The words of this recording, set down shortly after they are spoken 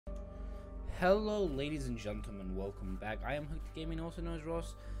Hello ladies and gentlemen, welcome back. I am Hooked Gaming, also known as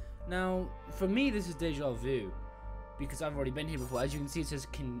Ross. Now, for me this is deja vu, because I've already been here before. As you can see, it says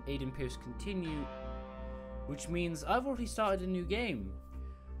Aiden Pearce continue, which means I've already started a new game.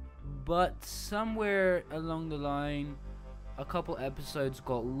 But somewhere along the line, a couple episodes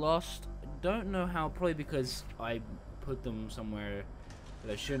got lost. Don't know how, probably because I put them somewhere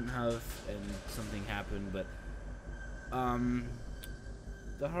that I shouldn't have and something happened, but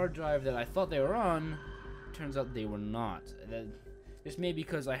the hard drive that I thought they were on, turns out they were not. This may be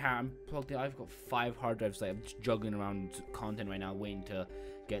because I'm plugged in. I've got 5 hard drives that I'm just juggling around content right now, waiting to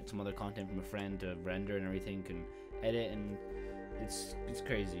get some other content from a friend to render and everything, and edit, and it's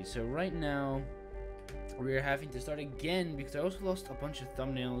crazy. So right now we're having to start again because I also lost a bunch of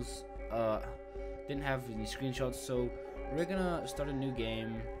thumbnails. Didn't have any screenshots, so we're gonna start a new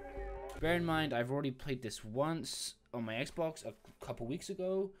game. Bear in mind, I've already played this once on my Xbox a couple weeks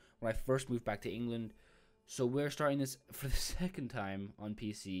ago when I first moved back to England. So we're starting this for the second time on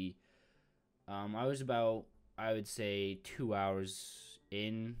PC. I was about, I would say, 2 hours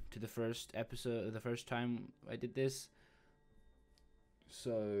in to the first episode, the first time I did this.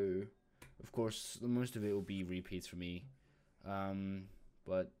 So, of course, most of it will be repeats for me.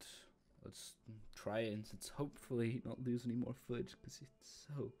 But let's try it, and let's hopefully not lose any more footage, because it's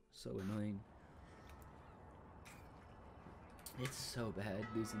so annoying. It's so bad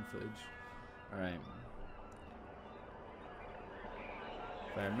losing footage. Alright.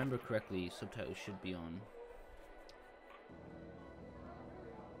 If I remember correctly, subtitles should be on.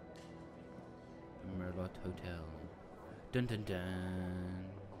 Merlot Hotel. Dun dun dun.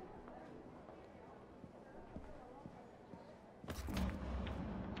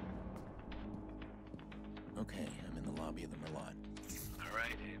 Okay, I'm in the lobby of the Merlot.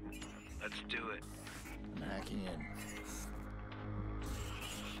 Alright, let's do it. I'm hacking in.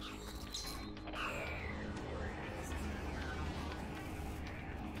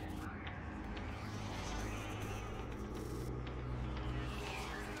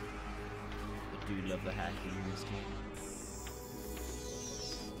 I do love the hacking in this game.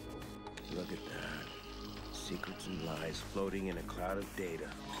 Look at that. Secrets and lies floating in a cloud of data.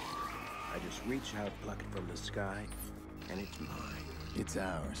 I just reach out, pluck it from the sky, and it's mine. It's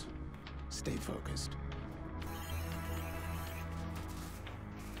ours. Stay focused.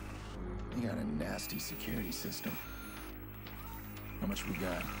 You got a nasty security system. How much we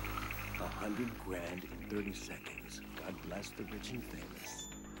got? 100 grand in 30 seconds. God bless the rich and famous.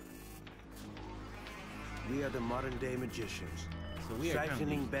 We are the modern day magicians. So we are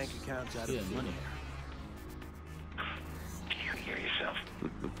siphoning bank accounts out of stealing money. Can you hear yourself?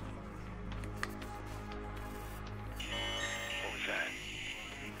 What was that?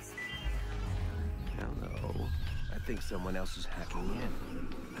 Hello. I think someone else is hacking in.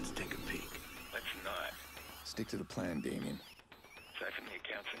 Let's take a peek. Let's not. Stick to the plan, Damien. Siphon the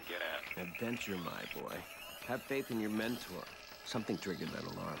accounts and get out. Adventure, my boy. Have faith in your mentor. Something triggered that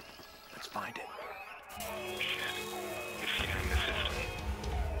alarm. Let's find it. Shit. You're scanning the system.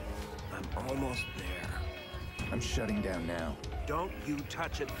 I'm almost there. I'm shutting down now. Don't you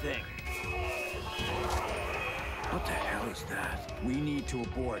touch a thing. What the hell is that? We need to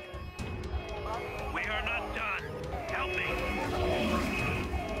abort. We are not done. Help me.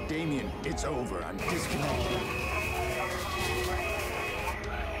 Damien, it's over. I'm disconnected.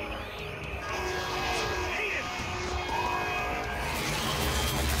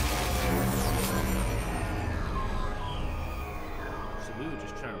 So we were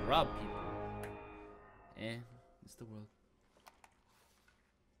just trying to rob people. It's the world.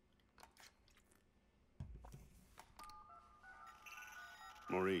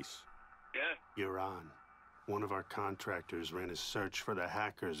 Maurice. Yeah? You're on. One of our contractors ran a search for the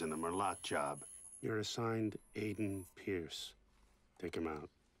hackers in the Merlot job. You're assigned Aiden Pearce. Take him out.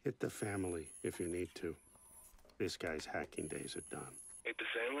 Hit the family if you need to. This guy's hacking days are done. Hit the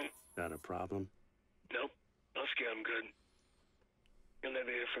family? Got a problem? Nope. I'll scare him good. You'll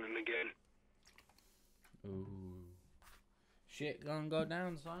never hear from him again. Ooh. Shit gonna go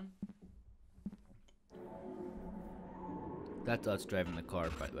down, son. That's us driving the car,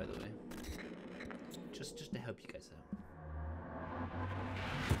 by the way. Just to help you guys out.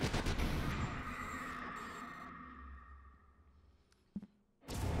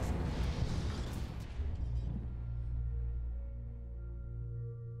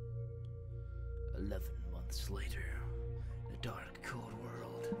 Months later, in a dark, cold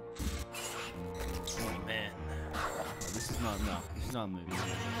world. Oh man, no, this is not a movie.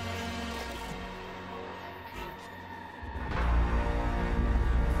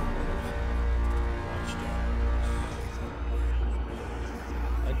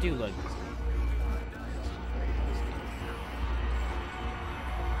 I do like this game.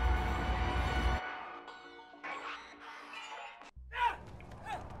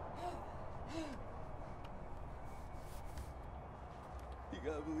 You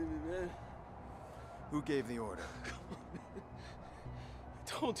gotta believe me, man. Who gave the order?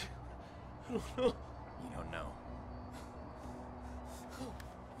 I don't know. You don't know.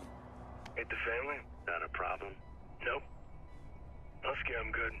 Hate the family? Not a problem. Nope. Husky,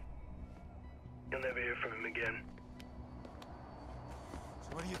 I'm good. You'll never hear from him again.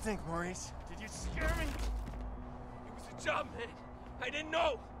 So what do you think, Maurice? Did you scare me? It was a job, man. I didn't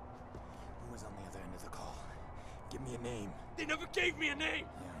know. Who was on the other end of the call? Give me a name. They never gave me a name.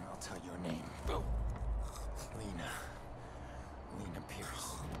 Yeah, I'll tell you a name. Oh. Lena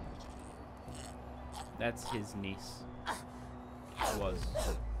Pierce. That's his niece. Was.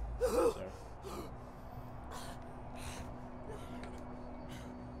 Sorry.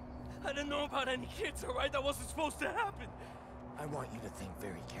 I didn't know about any kids, all right? That wasn't supposed to happen. I want you to think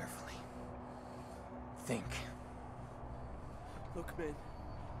very carefully. Think. Look, man.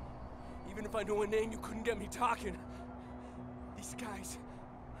 Even if I knew a name, you couldn't get me talking. These guys...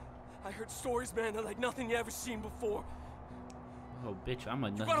 I heard stories, man, that like nothing you ever seen before. Oh, bitch, I'm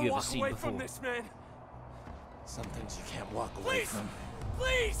like You nothing gotta you ever walk seen away before. from this, man. Some things you can't walk away Please! from.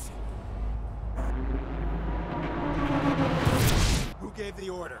 Please! Who gave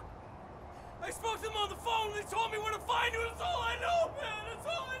the order? I spoke to them on the phone. They told me where to find you. That's all I know, man. That's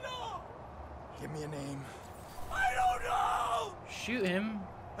all I know. Give me a name. I don't know. Shoot him.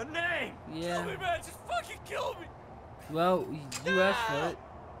 A name. Yeah. Kill me, man. Just fucking kill me. Well, you asked for it.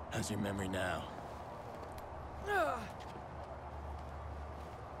 How's your memory now?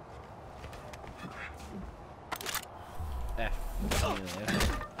 F.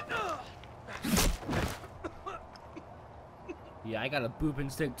 Yeah, I got a booping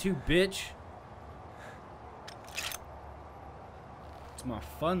stick too, bitch. It's my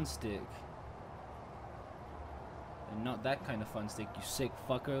fun stick. And not that kind of fun stick, you sick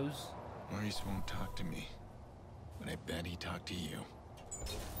fuckos. Maurice won't talk to me, but I bet he talked to you.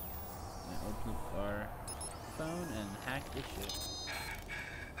 I open up our phone and hack this shit.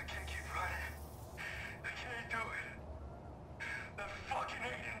 I can't keep running. I can't do it. That fucking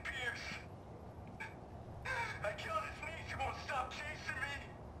Aiden Pierce. I killed his niece. He won't stop chasing me.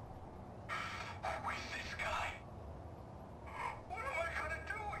 Who is this guy? What am I gonna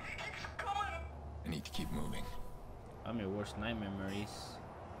do? He keeps coming. I need to keep moving. I'm your worst nightmare, Maurice.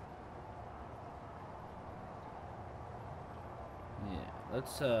 Yeah,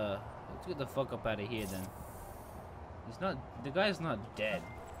 let's get the fuck up out of here then. The guy's not dead.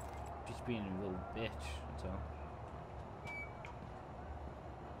 Just being a little bitch, that's all.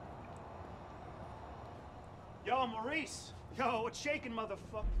 Yo, Maurice! Yo, what's shaking,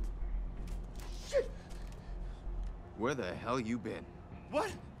 motherfucker? Where the hell you been?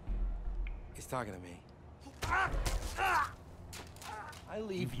 What? He's talking to me. I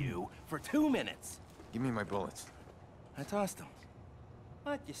leave you for 2 minutes. Give me my bullets. I tossed him.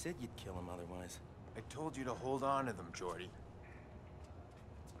 What? You said you'd kill him otherwise. I told you to hold on to them, Jordy.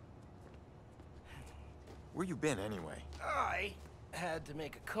 Where you been, anyway? I had to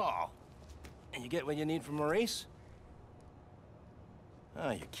make a call. And you get what you need from Maurice?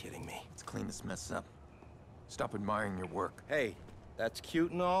 Oh, you're kidding me. Let's clean this mess up. Stop admiring your work. Hey, that's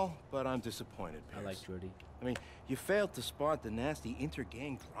cute and all, but I'm disappointed, Pierce. I like Jordy. I mean, you failed to spot the nasty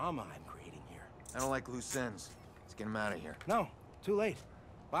inter-gang drama I'm creating here. I don't like loose ends. Let's get him out of here. No, too late.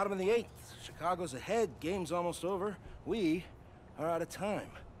 Bottom of the 8th. Chicago's ahead. Game's almost over. We are out of time.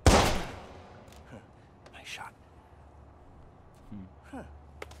 Nice shot. Huh.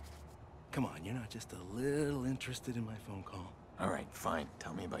 Come on, you're not just a little interested in my phone call? All right, fine.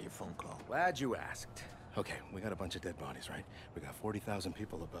 Tell me about your phone call. Glad you asked. Okay, we got a bunch of dead bodies, right? We got 40,000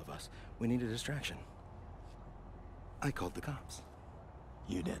 people above us. We need a distraction. I called the cops.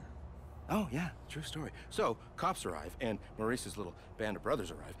 You did. Oh, yeah, true story. So, cops arrive, and Maurice's little band of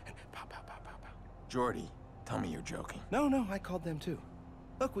brothers arrive, and pow, pow, pow, pow, pow. Jordy, tell me you're joking. No, I called them too.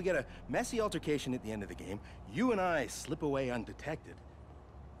 Look, we get a messy altercation at the end of the game. You and I slip away undetected.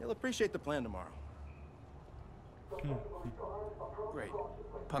 You'll appreciate the plan tomorrow. Great.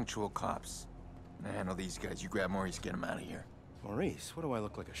 Punctual cops. I handle these guys. You grab Maurice, get him out of here. Maurice, what do I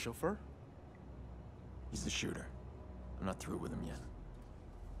look like, a chauffeur? He's the shooter. I'm not through with him yet.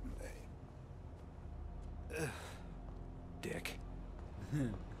 Dick.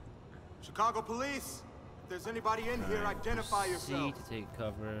 Chicago police! If there's anybody in here, identify C yourself. to take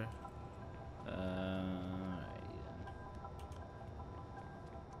cover.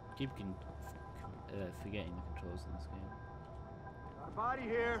 Keep forgetting the controls in this game. Got a body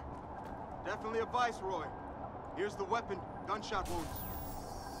here. Definitely a viceroy. Here's the weapon. Gunshot wounds.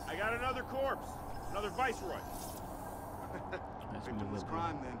 I got another corpse. Another viceroy. Nice Victimless move,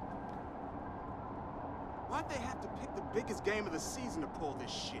 crime, then. Why'd they have to pick the biggest game of the season to pull this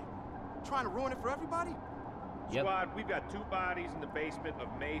shit? Trying to ruin it for everybody? Yep. Squad, we've got 2 bodies in the basement of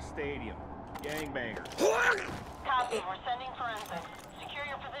May Stadium. Gangbangers. Copy, we're sending forensics. Secure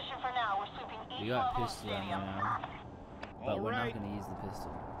your position for now. We're sweeping each We got level of pistol ammo stadium. now, but All we're right. not gonna use the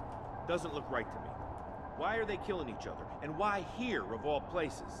pistol. Doesn't look right to me. Why are they killing each other? And why here, of all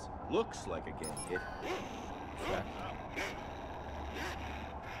places? Looks like a gang hit. Check.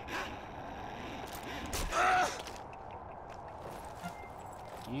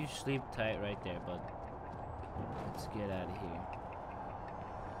 You sleep tight right there, bud. Let's get out of here.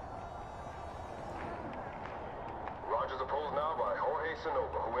 Rogers opposed now by Jorge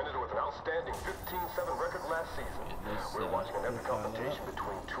Sonova, who ended with an outstanding 15-7 record last season. We're watching an epic confrontation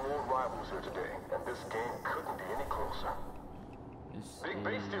between 2 old rivals here today, and this game couldn't be any closer. Big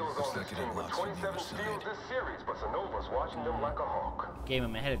Bay steals on this team with 27 steals this series, but Sonova's watching them like a hawk. Game,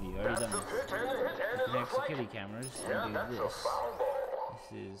 I'm ahead of you. Already That's done the this. pitch and the hit, and it Connect looks like... security cameras. Yeah, And that's do a this. foul ball. This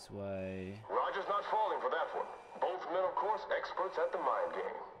is why. Rogers not falling for that one. Both men, of course, experts at the mind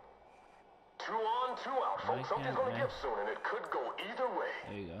game. 2 on, 2 out, folks. Something's gonna give soon, and it could go either way.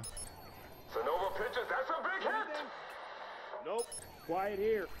 There you go. Sonova pitches. That's a big hit. Nope. Quiet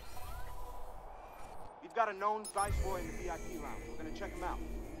here. We've got a known Viceroy in the VIP lounge. We're gonna check him out.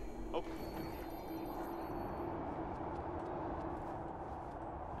 Okay.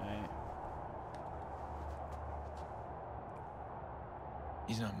 Alright.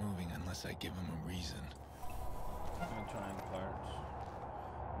 He's not moving unless I give him a reason. I'm gonna try and parts.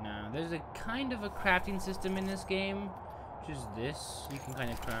 Now, there's a kind of a crafting system in this game, which is this. You can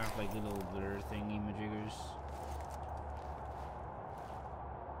kind of craft like little glitter thingy majiggers.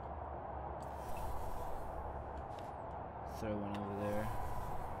 Throw one over there.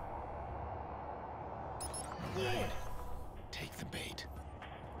 Alright. Take the bait.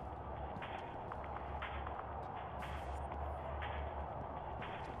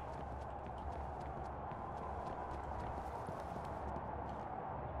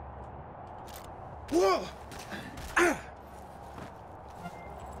 Whoa! Alright.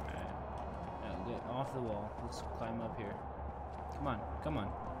 Now get off the wall. Let's climb up here. Come on, come on.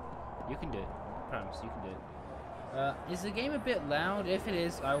 You can do it. I promise, you can do it. Is the game a bit loud? If it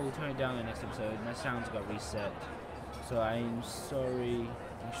is, I will turn it down in the next episode. My sounds got reset. So I'm sorry.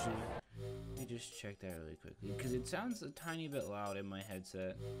 Actually, let me just check that really quickly. Because it sounds a tiny bit loud in my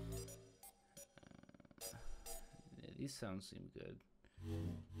headset. Yeah, these sounds seem good.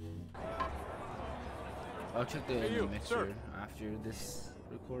 I'll check the mixer after this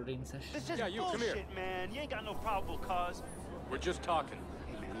recording session. This is bullshit, man. You ain't got no probable cause. We're just talking.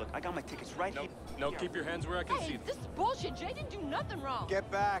 Hey, man, look, I got my tickets right here. No, keep your hands where I can see them. This is bullshit. Jay didn't do nothing wrong. Get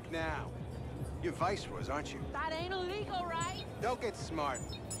back now. You're Viceroys, aren't you? That ain't illegal, right? Don't get smart.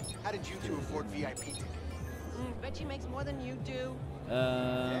 How did you 2 afford VIP tickets? Bet you makes more than you do.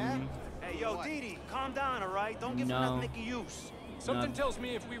 Hey, yo, Didi, calm down, all right? Don't give No. nothing making use. Something tells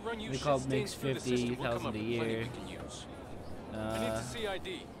me if we run you They shit call stains makes through the system, we'll come 50,000 up a with plenty year. we can use. I need to see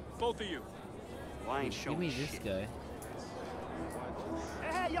ID. Both of you. Well, I ain't Give showing me shit. this guy.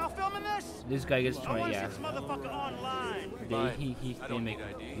 Hey, y'all filming this? This guy gets I 20, want yeah. this motherfucker online. They don't make need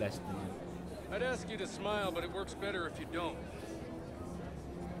ID. less than him. I'd ask you to smile, but it works better if you don't.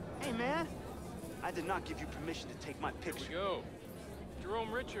 Hey, man. I did not give you permission to take my Here we picture. go.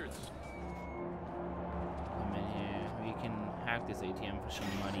 Jerome Richards. Come in here. We can hack this ATM for some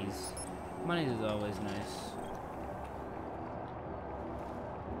monies. Monies is always nice.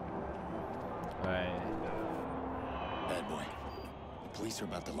 Alright. Bad boy. The police are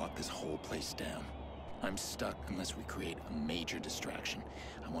about to lock this whole place down. I'm stuck unless we create a major distraction.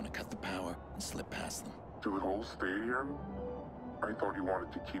 I want to cut the power and slip past them. To the whole stadium? I thought you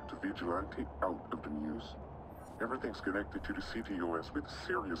wanted to keep the vigilante out of the news. Everything's connected to the CTOS with a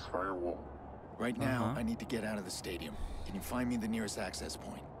serious firewall. Right now, I need to get out of the stadium. Can you find me the nearest access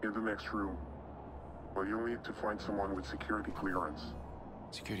point? In the next room. Well, you'll need to find someone with security clearance.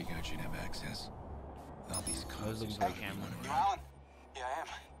 Security guard should have access. All these cars. looking for a camera. You Alan? Yeah, I am.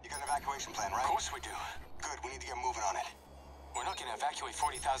 You got an evacuation plan, right? Of course we do. Good, we need to get moving on it. We're not gonna evacuate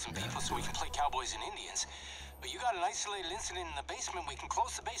 40,000 people so we can play cowboys and Indians. But you got an isolated incident in the basement, we can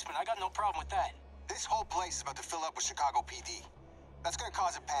close the basement. I got no problem with that. This whole place is about to fill up with Chicago PD. That's gonna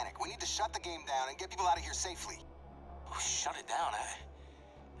cause a panic. We need to shut the game down and get people out of here safely. Oh, shut it down,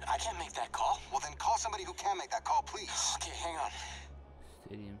 I can't make that call. Well, then call somebody who can make that call, please. Okay, hang on.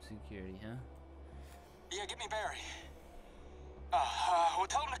 Stadium security, huh? Yeah, get me Barry. Well,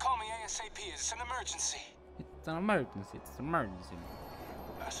 tell him to call me ASAP. It's an emergency. It's an emergency. It's an emergency.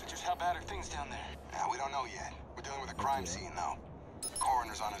 So just how bad are things down there? We don't know yet. We're dealing with a crime scene, though.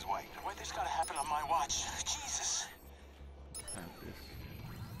 Coroner's on his way. Why this gotta happen on my watch? Jesus. Have this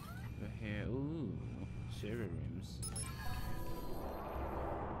over here. Ooh, server rooms.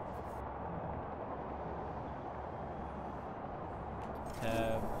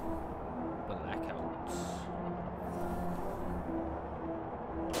 Tab, blackouts.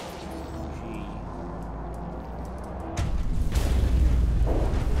 G.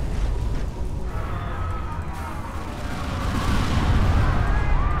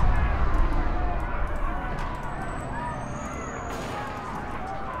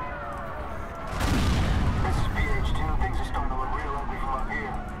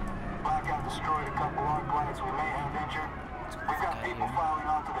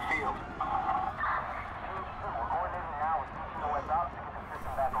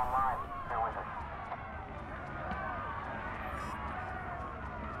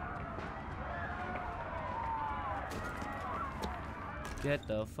 Get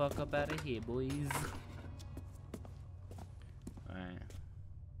the fuck up out of here, boys. Alright.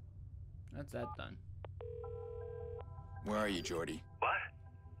 That's that done. Where are you, Jordy? What?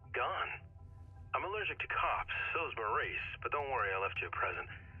 Gone. I'm allergic to cops, so's Maurice, but don't worry, I left you a present.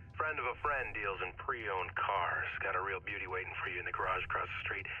 Friend of a friend deals in pre-owned cars. Got a real beauty waiting for you in the garage across the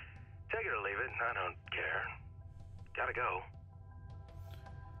street. Take it or leave it, I don't care. Gotta go.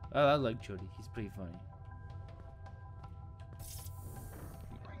 Oh, I like Jordy. He's pretty funny.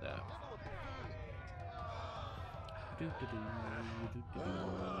 That. How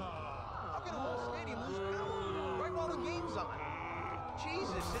can a whole stadium lose power right while the game's on?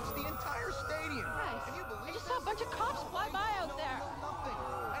 Jesus, it's the entire stadium. Christ. Can you believe I just saw a bunch of cops fly by out there. Nothing.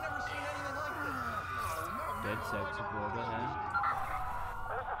 I never seen anything like this. Dead sexy boy, huh?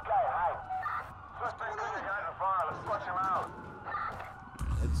 This is Guy. Hi. What's going on? Guys are far. Let's flush him out.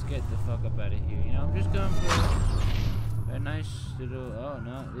 Let's get the fuck up out of here. You know, I'm just going for a nice little. Oh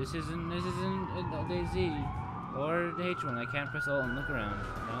no, this isn't DayZ or the H1. I can't press alt and look around.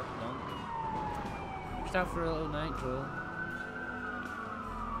 Nope, don't. Just out for a little nitro.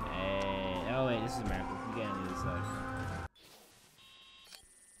 Hey, oh wait, this is America. We can't do this side.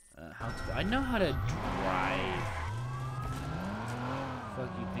 How to? I know how to drive. Fuck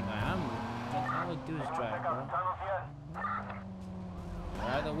you think I am? All I do is drive, bro.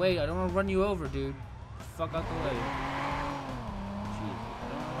 Out of the way, I don't want to run you over, dude. Fuck out the way. Jeez, I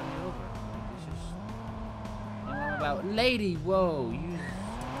don't want to run you over. Like, it's just. You know about lady, whoa, you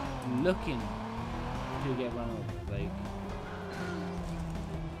looking to get run over, like.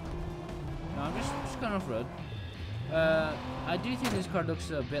 No, I'm just going off road. I do think this car looks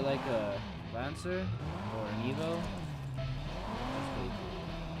a bit like a Lancer or an Evo. That's pretty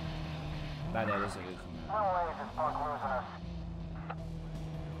cool. That looks like a No way is this punk losing us.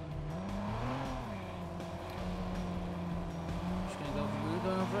 Just gonna go. We're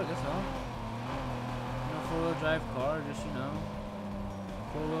going off road. That's all. You know, four-wheel drive car. Just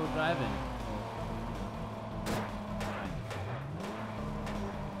four-wheel driving.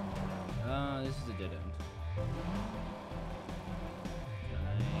 This is a dead end.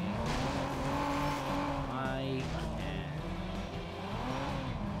 I can.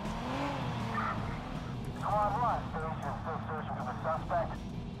 Squad 1, station still searching for the suspect.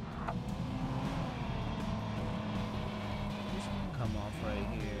 Just come off right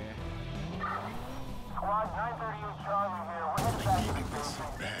here. Squad 938 Charlie here. We're headed back to the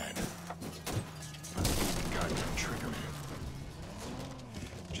station. Bad. Goddamn trigger man.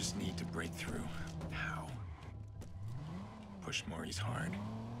 Just need to break through. How? Push Maury's hard.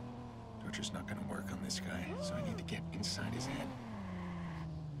 Torture's not gonna work on this guy, so I need to get inside his head.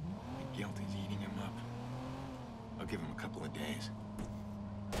 The guilt is eating him up. I'll give him a couple of days.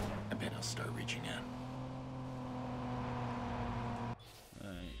 I bet I'll start reaching out.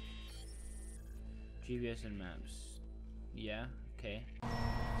 Alright. GPS and maps. Yeah, okay.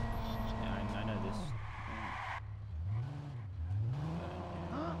 Yeah, I know this.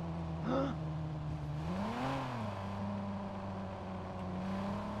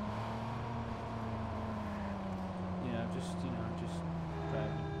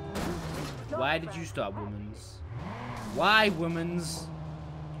 Why did you stop, womans? Why, womans?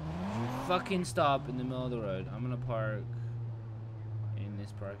 You fucking stop in the middle of the road. I'm gonna park in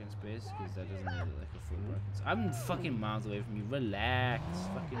this parking space because that doesn't really look like a full parking space. I'm fucking miles away from you. Relax.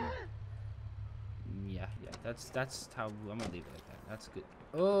 Fucking. Yeah. That's how I'm gonna leave it like that. That's good.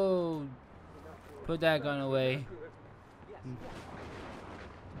 Oh, put that gun away. You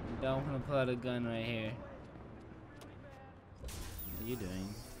don't want to pull out a gun right here. What are you doing?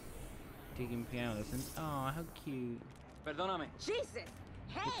 Taking piano lessons. Oh, how cute. Perdóname. Jesus!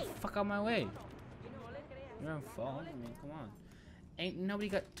 Hey! Fuck out my way. You're on fault. I mean, come on. Ain't nobody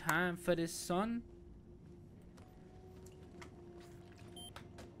got time for this, son.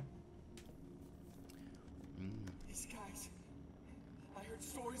 These guys. I heard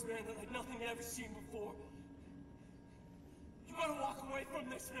stories, man, that like nothing I've ever seen before. You gotta walk away from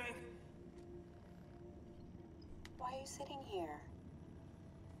this, man. Why are you sitting here?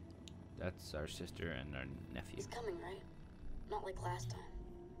 That's our sister and our nephew. He's coming, right? Not like last time.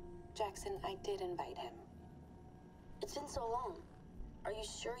 Jackson, I did invite him. It's been so long. Are you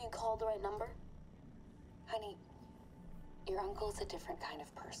sure you called the right number? Honey, your uncle's a different kind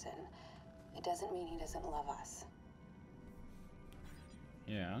of person. It doesn't mean he doesn't love us.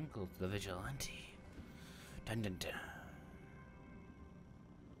 Your uncle's the vigilante. Dun dun dun.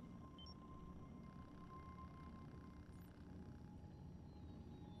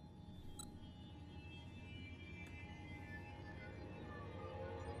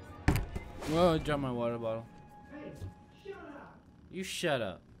 Whoa, I dropped my water bottle. Hey, shut up! You shut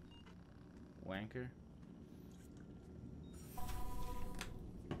up, wanker.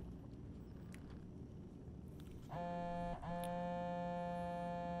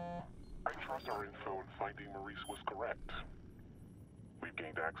 I trust our info in finding Maurice was correct. We've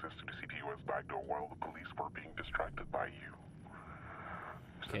gained access to the CTOS backdoor while the police were being distracted by you.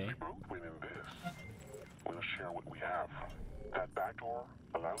 Okay. Since we both win in this, we'll share what we have. That backdoor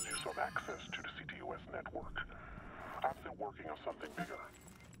allows you some access to the CTOS network. I'm still working on something bigger.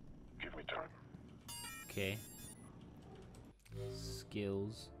 Give me time. Okay.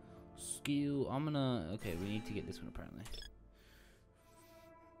 Skills. Skill. I'm gonna. Okay, we need to get this one apparently.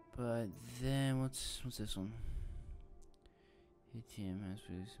 But then what's this one? ATM has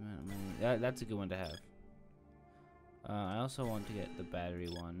produced amount of money. That's a good one to have. I also want to get the battery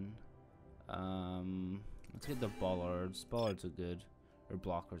one. Let's get the bollards. Bollards are good, or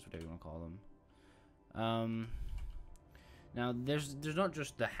blockers, whatever you want to call them. Now there's not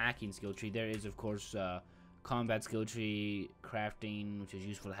just the hacking skill tree. There is of course combat skill tree, crafting, which is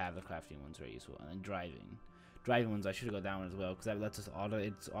useful to have. The crafting one's very useful, and then driving. Driving ones I should have got that one as well, because that lets us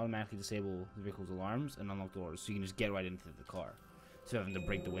automatically disable the vehicle's alarms and unlock doors, so you can just get right into the car, so having to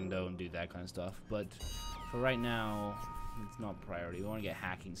break the window and do that kind of stuff. But for right now, it's not priority. We want to get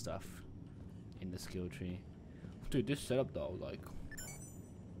hacking stuff in the skill tree. Dude, this setup though, like,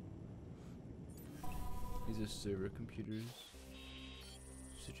 these are server computers.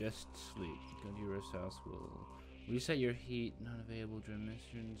 Suggest sleep. Go to your rest house. Will reset your heat. Not available during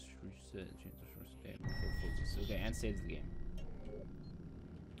missions. Reset. Change the first day. Full focus. Okay, and saves the game.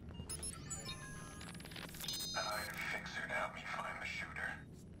 I hired a fixer to help me find the shooter.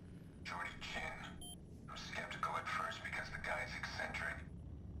 Jordy Chin. I was skeptical at first because the guy's eccentric.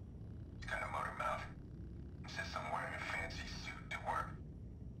 He's got a motor mouth. Insists I'm wearing a fancy suit to work.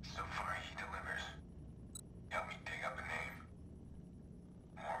 So far, he delivers. Help me dig up a name.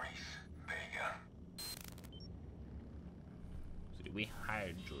 Maurice Vega. So we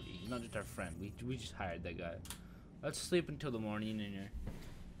hired Jordy. He's not just our friend. We just hired that guy. Let's sleep until the morning and you're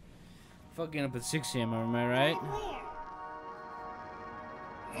fucking up at 6 a.m. Am I right?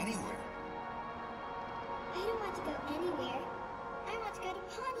 Anywhere. I don't want to go anywhere. I want to go to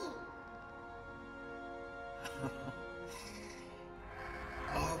Pawnee.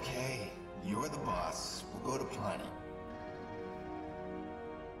 Okay, you're the boss. We'll go to Pawnee.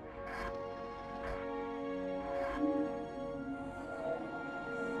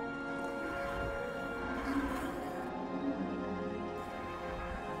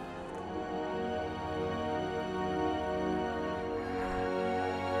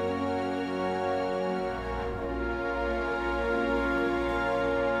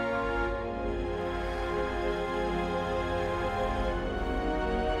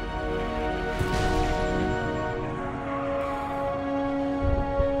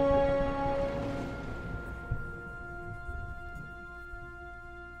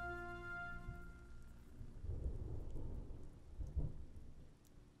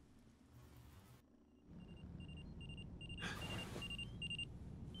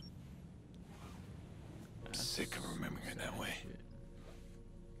 I'm sick of remembering her that way.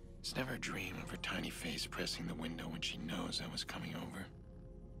 It's never a dream of her tiny face pressing the window when she knows I was coming over.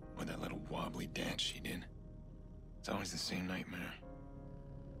 Or that little wobbly dance she did. It's always the same nightmare.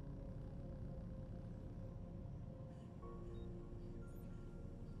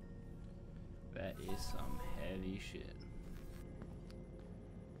 That is some heavy shit.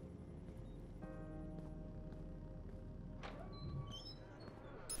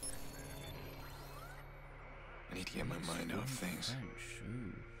 I need to get my mind off things.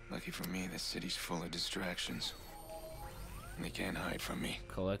 Lucky for me, this city's full of distractions. And they can't hide from me.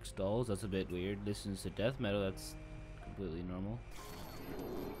 Collects dolls, that's a bit weird. Listens to death metal, that's completely normal.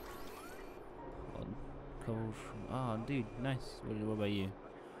 Oh, dude, nice. What about you?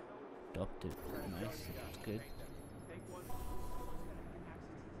 Adopted. Nice. That's good.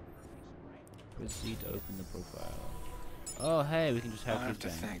 Proceed to open the profile. Oh, hey, we can just hack I'll his have to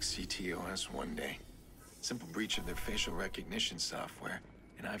bank. thank CTOS one day. Simple breach of their facial recognition software,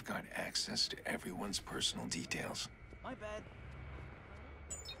 and I've got access to everyone's personal details. My bad.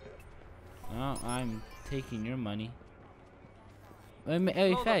 Oh, I'm taking your money.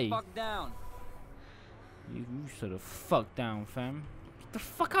 Hey, Slow Faye. the fuck down. You sort of fuck down, fam. Get the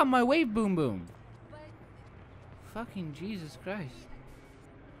fuck out my way, Boom Boom. Fucking Jesus Christ.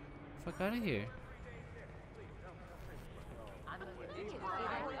 Fuck out of here.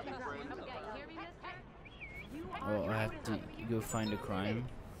 Oh, I have to go find a crime.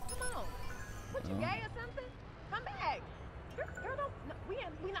 Come on. What, you gay or something? Come back. Girl, don't. No,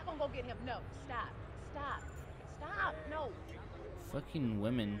 we not gonna go get him. No. Stop. Stop. Stop. No. Fucking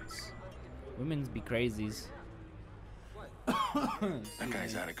women's be crazies. That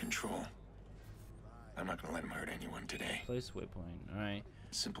guy's out of control. I'm not gonna let him hurt anyone today. Place waypoint. All right.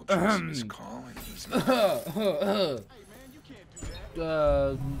 Simple choice of his call, and he's not.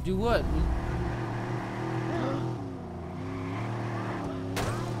 Do what?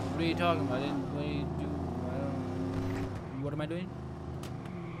 What are you talking about? What do you do? What am I doing?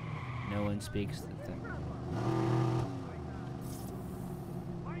 No one speaks the thing.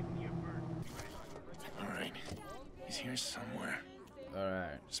 All right, he's here somewhere. All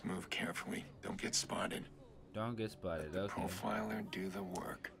right. Just move carefully. Don't get spotted. Don't get spotted. Okay. Profiler, do the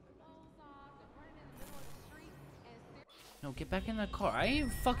work. No, get back in the car. I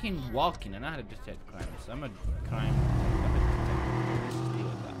ain't fucking walking. I know how to detect crimes. I'm a crime.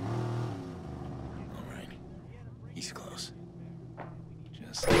 Alright. He's close.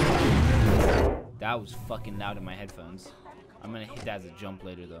 Just. That was fucking loud in my headphones. I'm gonna hit that as a jump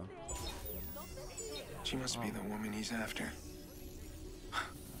later, though. She must be the woman he's after.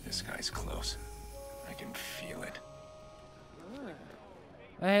 This guy's close. I can feel it.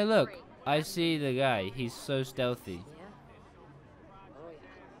 Hey, look. I see the guy. He's so stealthy.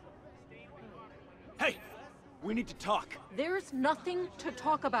 Hey, we need to talk. There's nothing to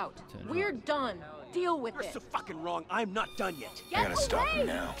talk about. We're done. Deal with You're it. so fucking wrong. I'm not done yet. I gotta stop him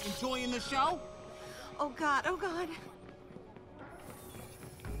now. Enjoying the show? Oh God. Oh God.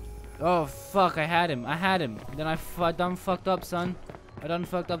 Oh, fuck. I had him. Then I done fucked up, son. I done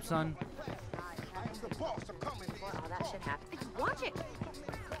fucked up, son. Oh, that shit happened. Watch it.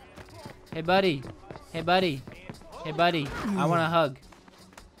 Hey, buddy. Hey, buddy. Hey, buddy. I want a hug.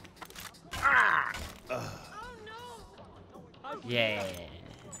 Yeah.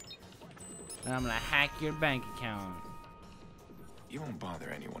 And I'm gonna hack your bank account. You won't bother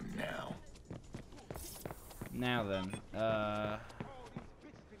anyone now. Now then, yeah.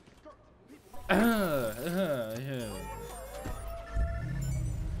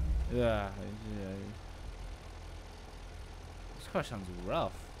 This car sounds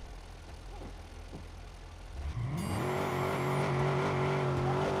rough.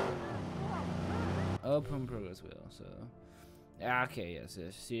 Open progress wheel. So, okay, yes.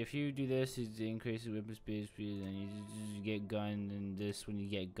 See, if you do this, it increases weapon speed, and you get gun, and this when you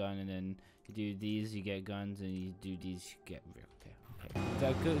get gun, and then you do these, you get guns, and you do these, you get vehicle. Okay. Is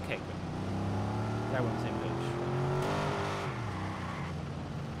that good? Okay, good. That we're on the same page.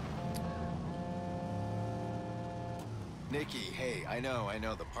 Nikki, hey, I know,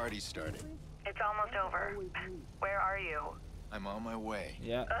 the party's started. It's almost over. Where are you? I'm on my way.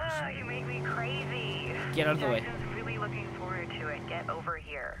 Yeah. You make me crazy. Get out of the way. Jackson's really looking forward to it. Get over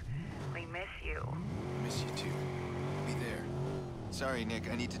here. We miss you. Miss you too. Be there. Sorry, Nick,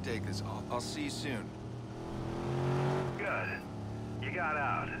 I need to take this. I'll see you soon. Good. You got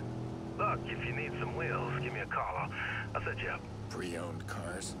out. Look, if you need some wheels, give me a call. I'll set you up. Pre-owned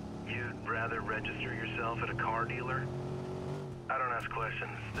cars? You'd rather register yourself at a car dealer? I don't ask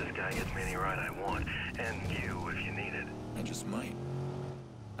questions. This guy gets me any ride I want. And you, if you need it. I just might.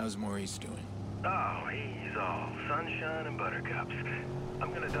 How's Maurice doing? Oh, he's all sunshine and buttercups.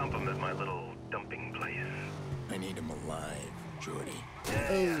 I'm gonna dump him at my little dumping place. I need him alive, Jordy.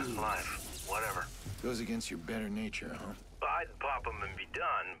 Yeah, alive. Whatever. Goes against your better nature, huh? I'd pop him and be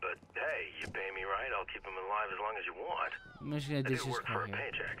done, but hey, you pay me right, I'll keep him alive as long as you want. I'm just gonna ditch I do this work car for a here.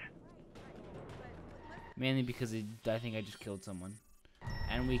 paycheck. Mainly because I think I just killed someone.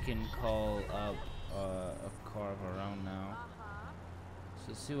 And we can call up a car of our own now. So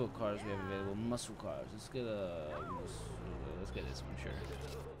let's see what cars we have available. Muscle cars. Let's get this one, sure.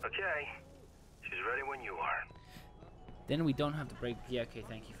 Okay. She's ready when you are. Then we don't have to break. Yeah, okay,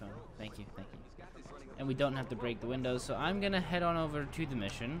 thank you, phone. Thank you. And we don't have to break the windows, so I'm gonna head on over to the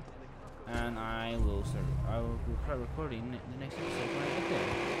mission, and I will start recording the next episode when I get there.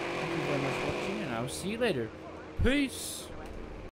 Thank you very much for watching, and I will see you later. Peace!